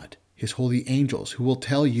of God, his holy angels, who will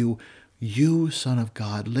tell you, "You, son of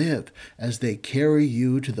God, live," as they carry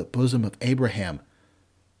you to the bosom of Abraham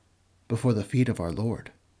before the feet of our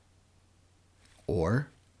Lord. Or,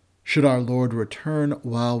 should our Lord return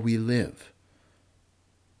while we live,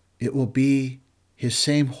 it will be his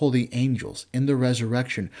same holy angels in the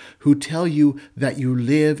resurrection who tell you that you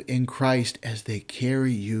live in Christ as they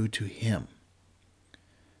carry you to him.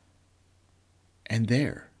 And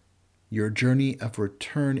there, your journey of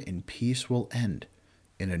return in peace will end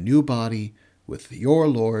in a new body with your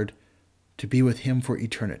Lord to be with him for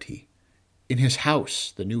eternity, in his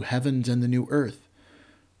house, the new heavens and the new earth,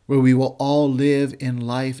 where we will all live in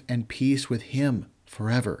life and peace with him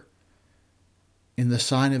forever. In the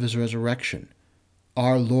sign of his resurrection,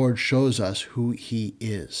 our Lord shows us who he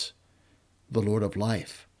is, the Lord of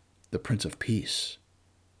life, the Prince of Peace,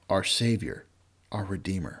 our Savior, our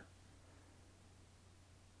Redeemer.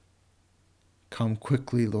 Come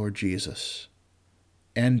quickly, Lord Jesus,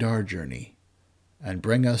 end our journey, and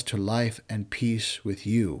bring us to life and peace with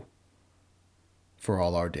you for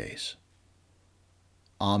all our days.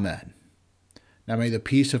 Amen. Now may the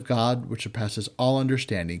peace of God, which surpasses all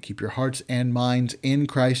understanding, keep your hearts and minds in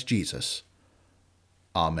Christ Jesus.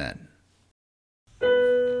 Amen. We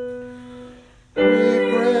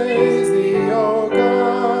praise thee, O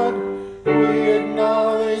God. We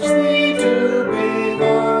acknowledge thee to be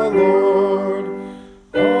the Lord.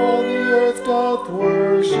 All the earth doth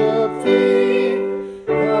worship thee,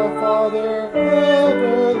 the Father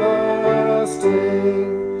everlasting.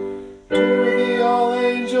 To thee all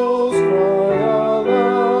angels cry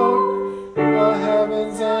aloud, the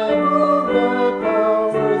heavens and all the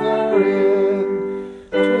power therein.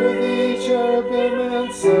 To thee cherubim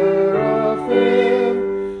and seraphim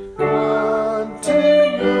continually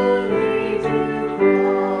do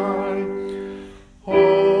cry,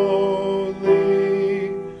 Holy,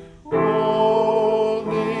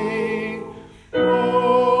 holy,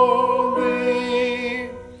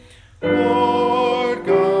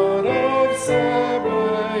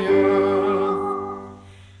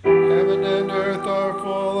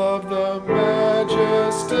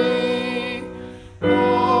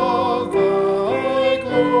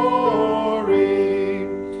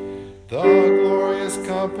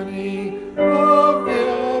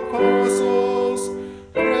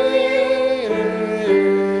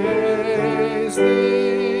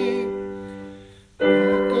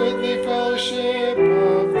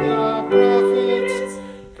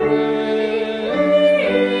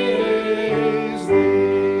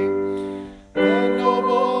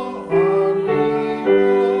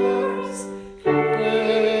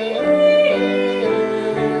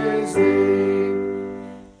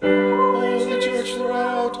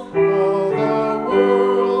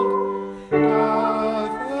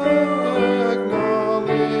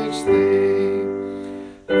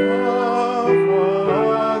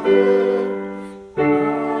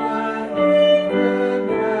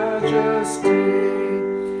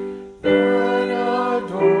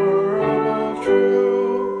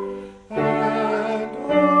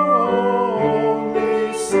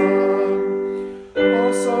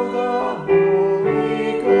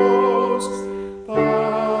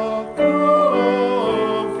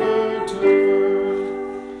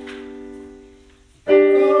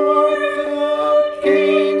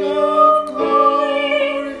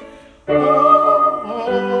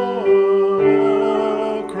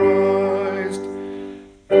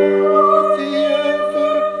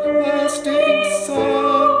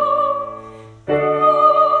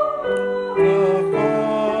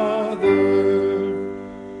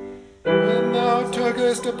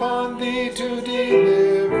 lookest upon thee to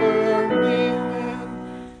deliver me,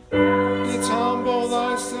 and didst humble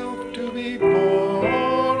thyself to be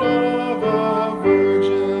born of a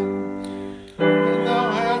virgin, and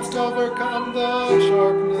thou hadst overcome the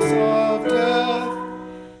sharpness of death.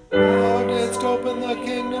 Thou didst open the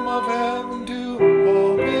kingdom of heaven to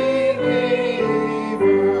all believers.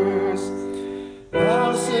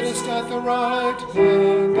 Thou sittest at the right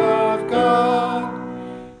hand of God,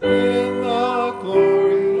 in the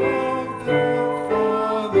glory of the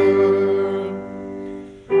Father.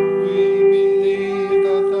 We believe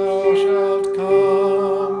that thou shalt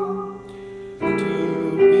come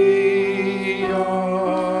to be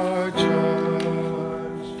our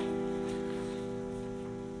judge.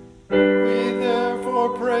 We therefore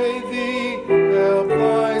pray thee, help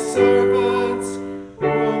thy servants,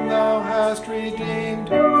 whom thou hast redeemed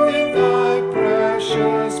with thy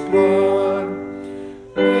precious blood.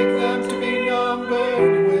 Make them to be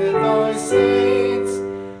numbered with thy saints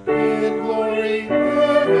in glory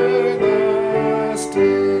everlasting.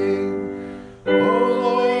 O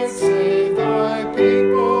Lord, save thy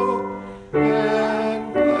people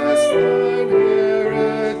and bless thine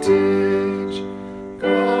heritage.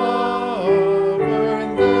 Govern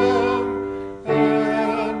them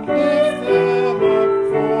and lift them up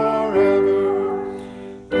forever.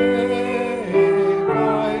 Day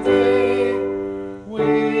by day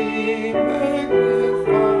we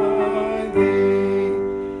magnify thee,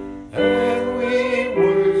 and we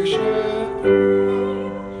worship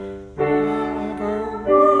forever,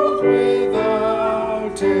 world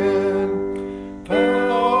without end.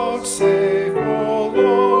 Vouchsafe, O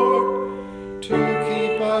Lord, to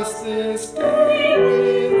keep us this day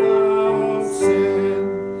without sin.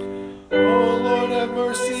 O Lord, have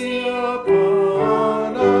mercy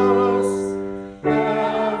upon us.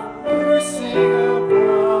 Have mercy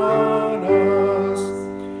upon us.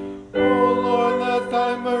 O Lord, let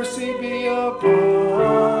thy mercy be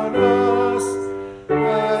upon us,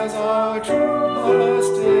 as our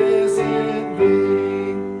trust is in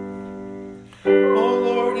thee. O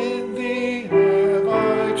Lord, in thee have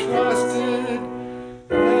I trusted.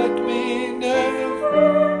 Let me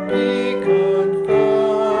never be confounded.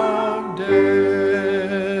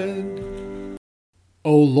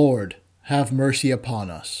 O Lord, have mercy upon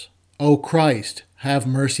us. O Christ, have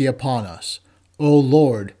mercy upon us. O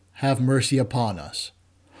Lord, have mercy upon us.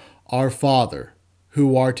 Our Father,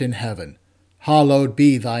 who art in heaven, hallowed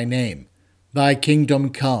be thy name. Thy kingdom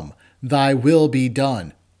come, thy will be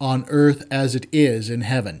done, on earth as it is in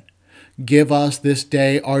heaven. Give us this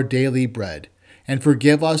day our daily bread, and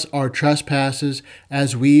forgive us our trespasses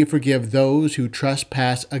as we forgive those who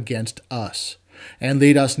trespass against us. And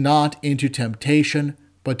lead us not into temptation,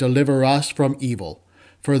 but deliver us from evil.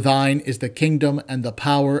 For thine is the kingdom and the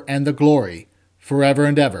power and the glory, forever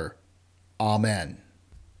and ever. Amen.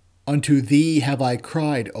 Unto thee have I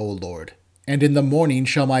cried, O Lord, and in the morning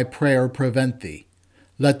shall my prayer prevent thee.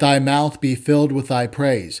 Let thy mouth be filled with thy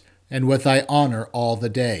praise, and with thy honor all the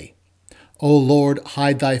day. O Lord,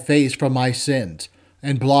 hide thy face from my sins,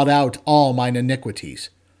 and blot out all mine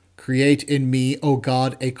iniquities. Create in me, O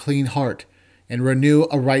God, a clean heart, and renew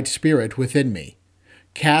a right spirit within me.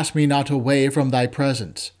 Cast me not away from thy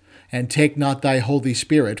presence, and take not thy Holy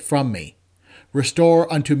Spirit from me.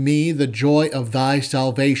 Restore unto me the joy of thy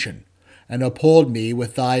salvation, and uphold me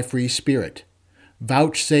with thy free spirit.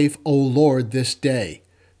 Vouchsafe, O Lord, this day,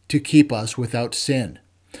 to keep us without sin.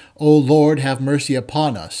 O Lord, have mercy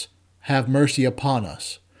upon us. Have mercy upon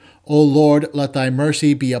us. O Lord, let thy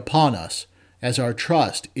mercy be upon us, as our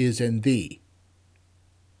trust is in thee.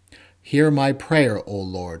 Hear my prayer, O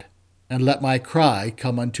Lord, and let my cry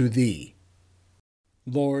come unto thee.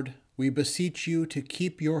 Lord, we beseech you to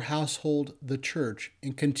keep your household, the church,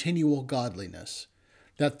 in continual godliness,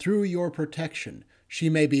 that through your protection she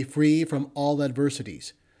may be free from all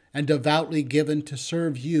adversities, and devoutly given to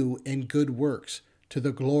serve you in good works, to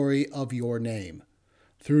the glory of your name.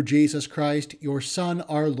 Through Jesus Christ, your Son,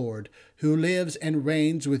 our Lord, who lives and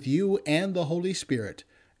reigns with you and the Holy Spirit,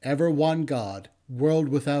 ever one God, world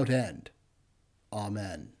without end.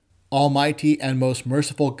 Amen. Almighty and most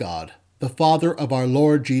merciful God, the Father of our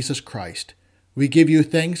Lord Jesus Christ, we give you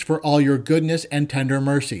thanks for all your goodness and tender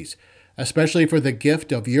mercies, especially for the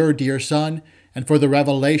gift of your dear Son and for the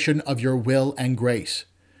revelation of your will and grace.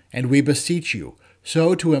 And we beseech you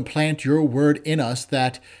so to implant your word in us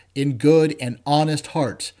that, in good and honest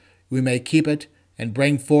hearts, we may keep it and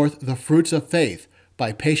bring forth the fruits of faith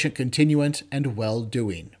by patient continuance and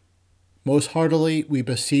well-doing. Most heartily we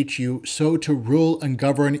beseech you so to rule and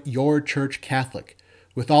govern your Church Catholic,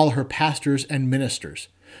 with all her pastors and ministers,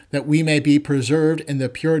 that we may be preserved in the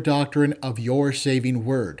pure doctrine of your saving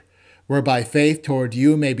word, whereby faith toward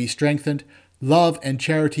you may be strengthened, love and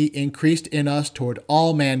charity increased in us toward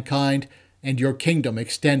all mankind, and your kingdom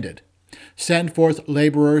extended. Send forth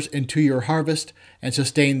laborers into your harvest, and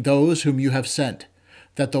sustain those whom you have sent,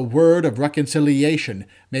 that the word of reconciliation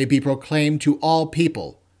may be proclaimed to all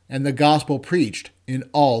people, and the gospel preached in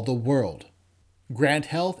all the world. Grant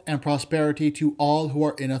health and prosperity to all who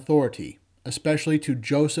are in authority, especially to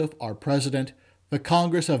Joseph, our President, the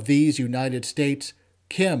Congress of these United States,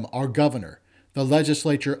 Kim, our Governor, the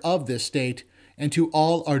legislature of this state, and to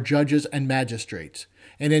all our judges and magistrates,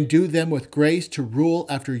 and endue them with grace to rule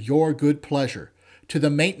after your good pleasure, to the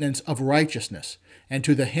maintenance of righteousness, and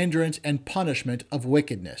to the hindrance and punishment of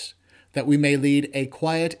wickedness, that we may lead a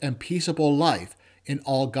quiet and peaceable life in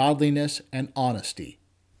all godliness and honesty.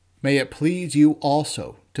 May it please you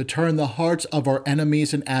also to turn the hearts of our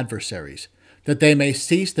enemies and adversaries, that they may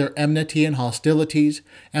cease their enmity and hostilities,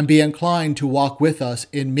 and be inclined to walk with us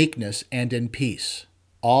in meekness and in peace.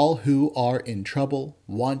 All who are in trouble,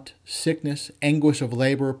 want, sickness, anguish of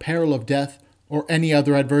labor, peril of death, or any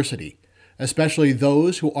other adversity, especially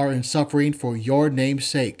those who are in suffering for your name's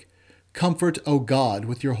sake, comfort, O God,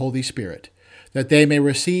 with your Holy Spirit, that they may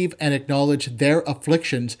receive and acknowledge their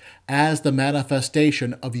afflictions as the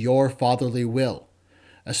manifestation of your fatherly will.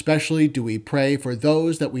 Especially do we pray for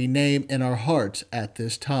those that we name in our hearts at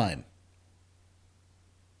this time.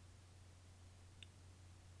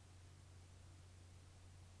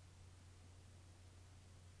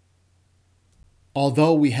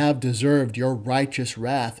 Although we have deserved your righteous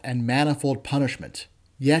wrath and manifold punishments,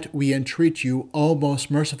 yet we entreat you, O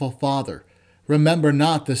most merciful Father, remember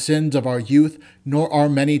not the sins of our youth, nor our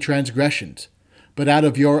many transgressions, but out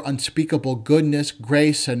of your unspeakable goodness,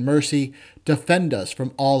 grace, and mercy, defend us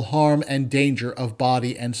from all harm and danger of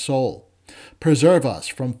body and soul. Preserve us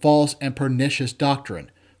from false and pernicious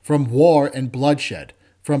doctrine, from war and bloodshed,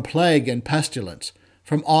 from plague and pestilence,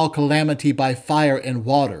 from all calamity by fire and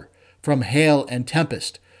water, from hail and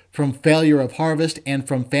tempest, from failure of harvest and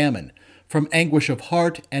from famine, from anguish of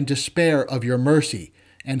heart and despair of your mercy,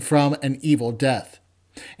 and from an evil death.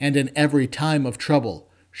 And in every time of trouble,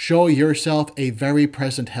 show yourself a very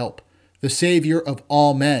present help, the Savior of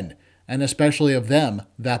all men, and especially of them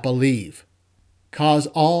that believe. Cause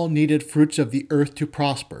all needed fruits of the earth to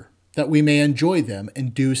prosper, that we may enjoy them in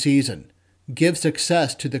due season. Give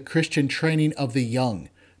success to the Christian training of the young,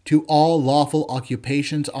 to all lawful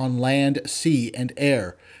occupations on land, sea, and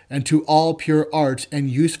air, and to all pure arts and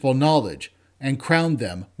useful knowledge, and crown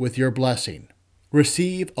them with your blessing.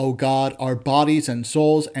 Receive, O God, our bodies and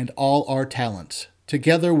souls and all our talents,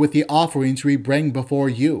 together with the offerings we bring before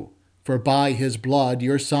you. For by his blood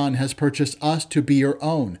your Son has purchased us to be your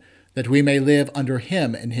own, that we may live under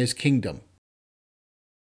him in his kingdom.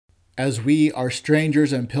 As we are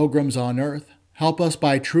strangers and pilgrims on earth, help us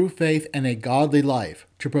by true faith and a godly life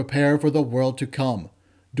to prepare for the world to come,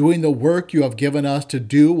 doing the work you have given us to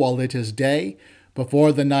do while it is day,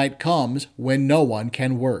 before the night comes when no one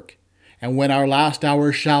can work. And when our last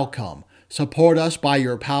hour shall come, support us by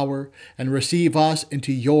your power, and receive us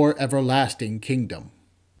into your everlasting kingdom.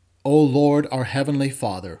 O Lord, our heavenly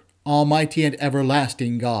Father, almighty and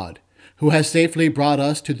everlasting God, who has safely brought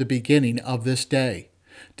us to the beginning of this day,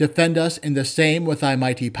 defend us in the same with thy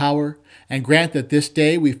mighty power, and grant that this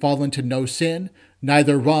day we fall into no sin,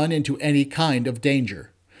 neither run into any kind of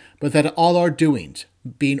danger, but that all our doings,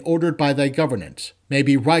 being ordered by thy governance, may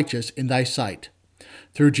be righteous in thy sight.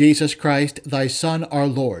 Through Jesus Christ, thy Son, our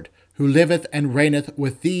Lord, who liveth and reigneth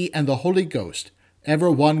with thee and the Holy Ghost,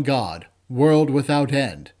 ever one God, world without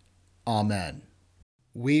end. Amen.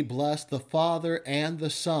 We bless the Father and the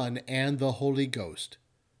Son and the Holy Ghost.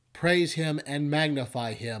 Praise him and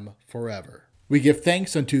magnify him forever. We give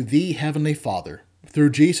thanks unto thee, Heavenly Father, through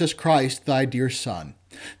Jesus Christ, thy dear Son,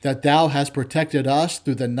 that thou hast protected us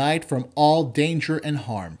through the night from all danger and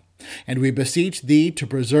harm. And we beseech thee to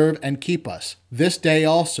preserve and keep us this day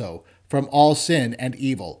also from all sin and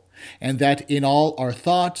evil, and that in all our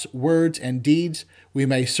thoughts, words, and deeds we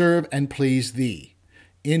may serve and please thee.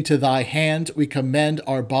 Into thy hands we commend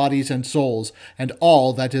our bodies and souls and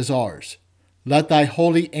all that is ours. Let thy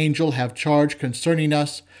holy angel have charge concerning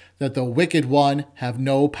us, that the wicked one have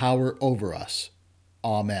no power over us.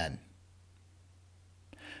 Amen.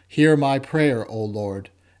 Hear my prayer, O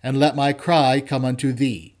Lord, and let my cry come unto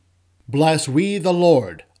thee. Bless we the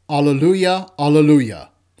Lord. Alleluia, alleluia.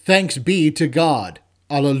 Thanks be to God.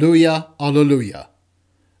 Alleluia, alleluia.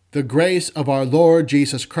 The grace of our Lord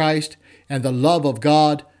Jesus Christ, and the love of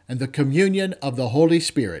God, and the communion of the Holy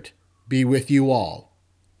Spirit be with you all.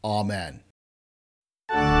 Amen.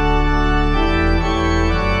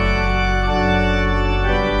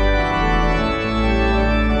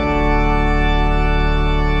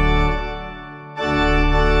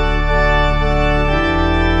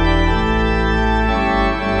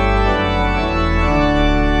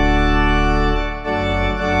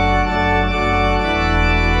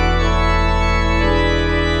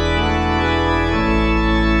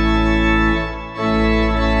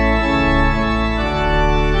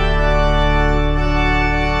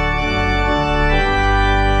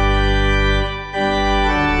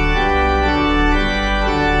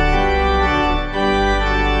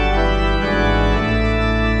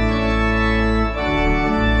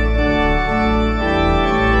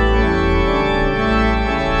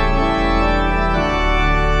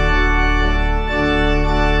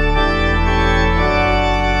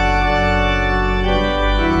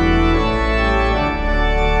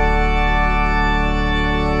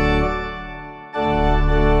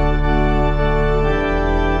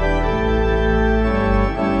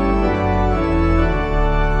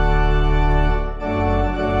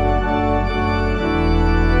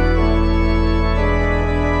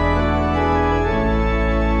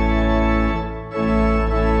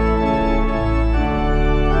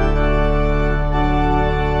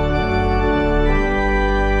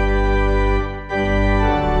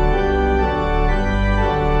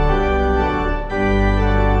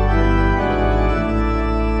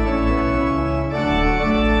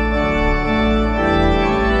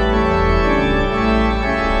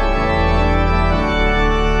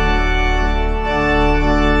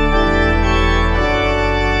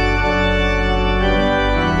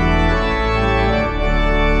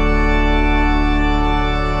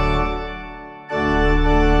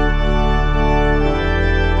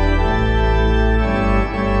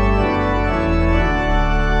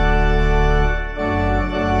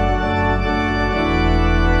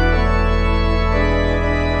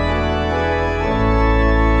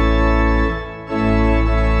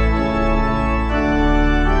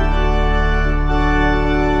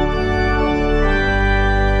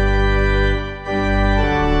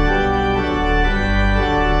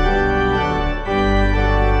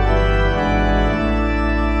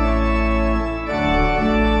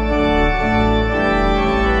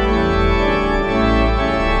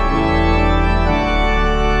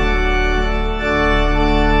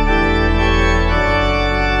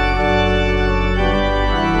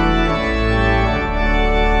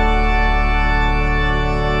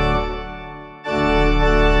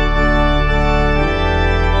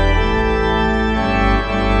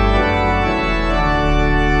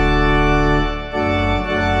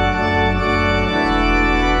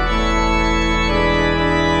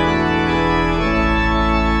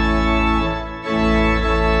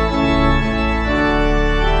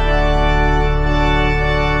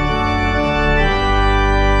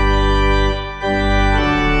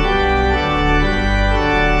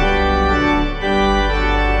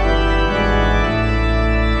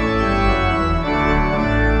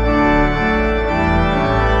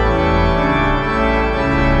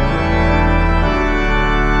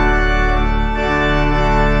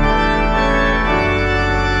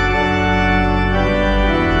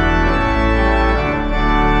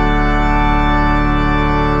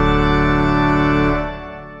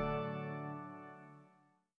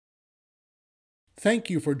 Thank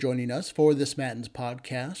you for joining us for this Matins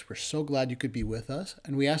podcast. We're so glad you could be with us,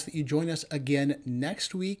 and we ask that you join us again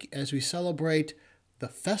next week as we celebrate the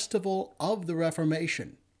Festival of the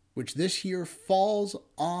Reformation, which this year falls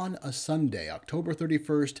on a Sunday, October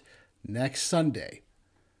 31st, next Sunday.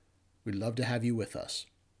 We'd love to have you with us.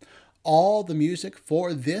 All the music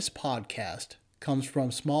for this podcast comes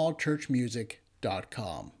from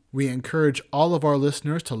smallchurchmusic.com. We encourage all of our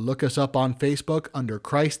listeners to look us up on Facebook under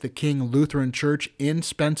Christ the King Lutheran Church in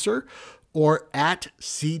Spencer or at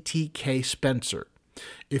CTK Spencer.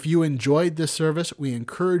 If you enjoyed this service, we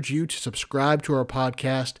encourage you to subscribe to our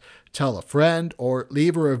podcast, tell a friend, or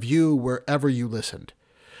leave a review wherever you listened.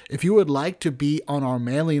 If you would like to be on our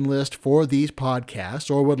mailing list for these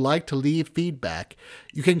podcasts or would like to leave feedback,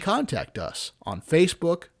 you can contact us on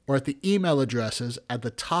Facebook or at the email addresses at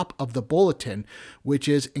the top of the bulletin, which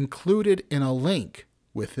is included in a link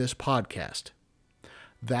with this podcast.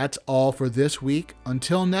 That's all for this week.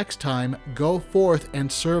 Until next time, go forth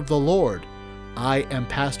and serve the Lord. I am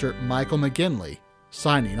Pastor Michael McGinley,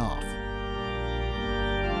 signing off.